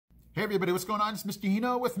Hey everybody, what's going on? It's Mr.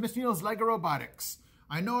 Hino with Mr. Hino's LEGO Robotics.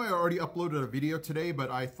 I know I already uploaded a video today, but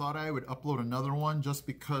I thought I would upload another one just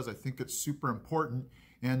because I think it's super important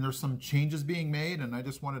and there's some changes being made and I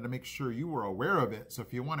just wanted to make sure you were aware of it. So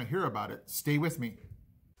if you want to hear about it, stay with me.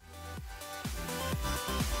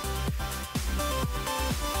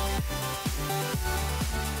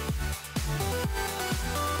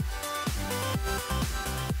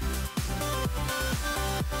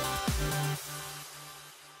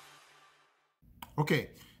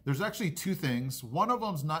 Okay, there's actually two things. One of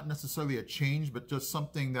them's not necessarily a change, but just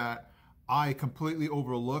something that I completely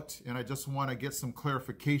overlooked, and I just want to get some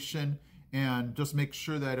clarification and just make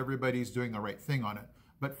sure that everybody's doing the right thing on it.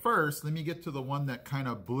 But first, let me get to the one that kind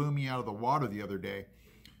of blew me out of the water the other day.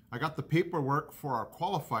 I got the paperwork for our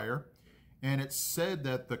qualifier, and it said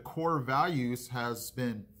that the core values has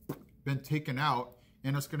been taken out,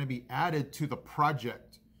 and it's going to be added to the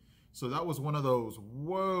project. So that was one of those,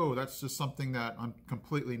 whoa, that's just something that I'm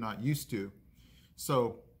completely not used to.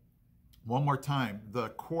 So one more time, the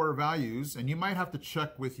core values, and you might have to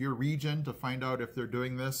check with your region to find out if they're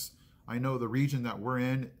doing this. I know the region that we're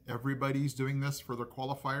in, everybody's doing this for their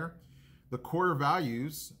qualifier. The core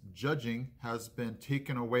values judging has been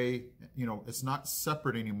taken away. You know, it's not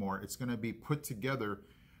separate anymore. It's going to be put together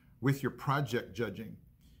with your project judging.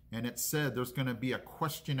 And it said there's going to be a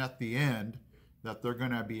question at the end that they're going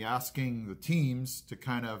to be asking the teams to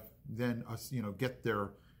kind of then, get their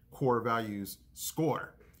core values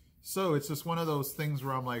score. So it's just one of those things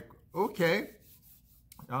where I'm like, okay,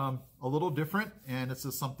 a little different. And it's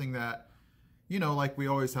just something that, like we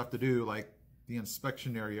always have to do, like the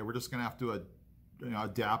inspection area, we're just going to have to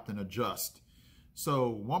adapt and adjust. So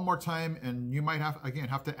one more time, and you might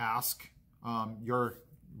have to ask your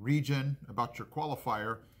region about your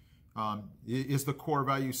qualifier. Is the core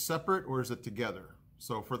value separate or is it together?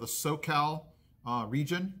 So for the SoCal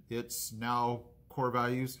region, it's now core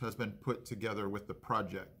values has been put together with the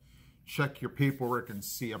project. Check your paperwork and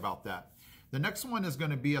see about that. The next one is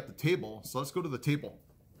going to be at the table. So let's go to the table.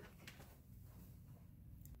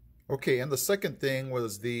 Okay, and the second thing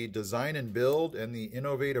was the design and build and the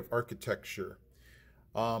innovative architecture.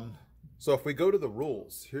 So if we go to the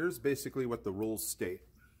rules, here's basically what the rules state.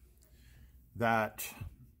 That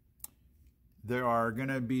there are going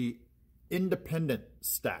to be independent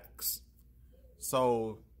stacks.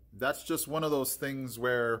 So that's just one of those things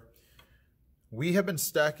where we have been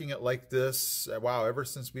stacking it like this, wow, ever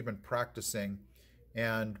since we've been practicing.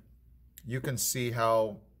 And you can see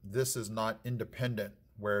how this is not independent,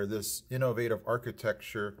 where this innovative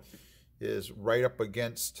architecture is right up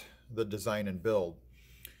against the design and build.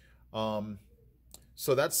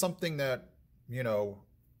 So that's something that,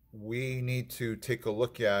 we need to take a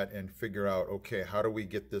look at and figure out, okay, how do we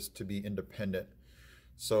get this to be independent?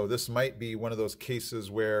 So this might be one of those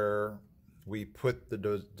cases where we put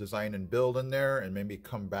the design and build in there and maybe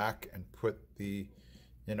come back and put the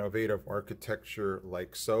innovative architecture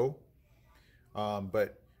like so.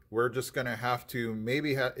 But we're just going to have to,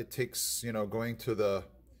 maybe it takes, going to the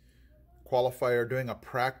qualifier, doing a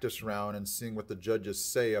practice round and seeing what the judges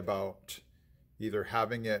say about either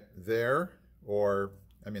having it there or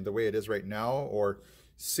the way it is right now, or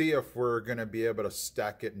see if we're going to be able to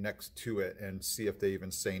stack it next to it and see if they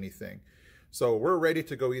even say anything. So we're ready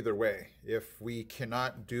to go either way. If we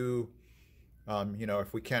cannot do,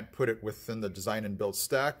 if we can't put it within the design and build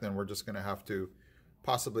stack, then we're just going to have to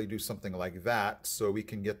possibly do something like that so we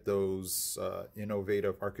can get those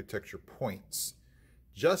innovative architecture points.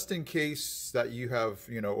 Just in case that you have,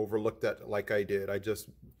 overlooked that like I did. I just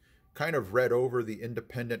kind of read over the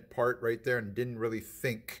independent part right there and didn't really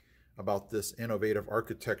think about this innovative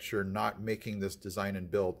architecture not making this design and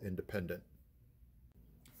build independent.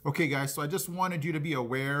 Okay guys, so I just wanted you to be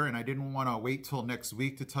aware, and I didn't want to wait till next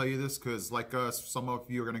week to tell you this because like us, some of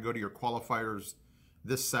you are going to go to your qualifiers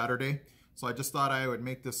this Saturday. So I just thought I would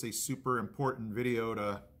make this a super important video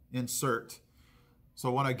to insert. So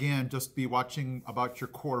I want to again just be watching about your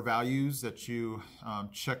core values, that you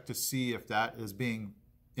check to see if that is being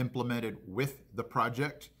implemented with the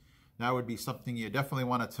project. That would be something you definitely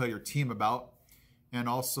want to tell your team about, and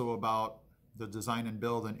also about the design and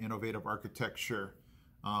build and innovative architecture.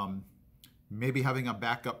 Maybe having a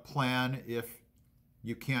backup plan if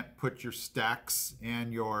you can't put your stacks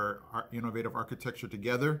and your innovative architecture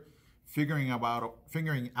together, figuring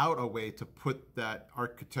out a way to put that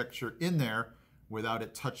architecture in there without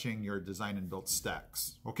it touching your design and build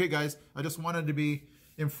stacks. Okay guys, I just wanted to be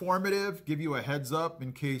informative, give you a heads up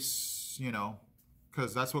in case,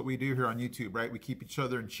 because that's what we do here on YouTube, right? We keep each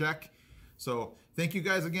other in check. So thank you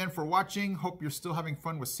guys again for watching. Hope you're still having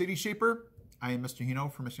fun with City Shaper. I am Mr.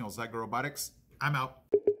 Hino from Mr. Hino's LEGO Robotics. I'm out.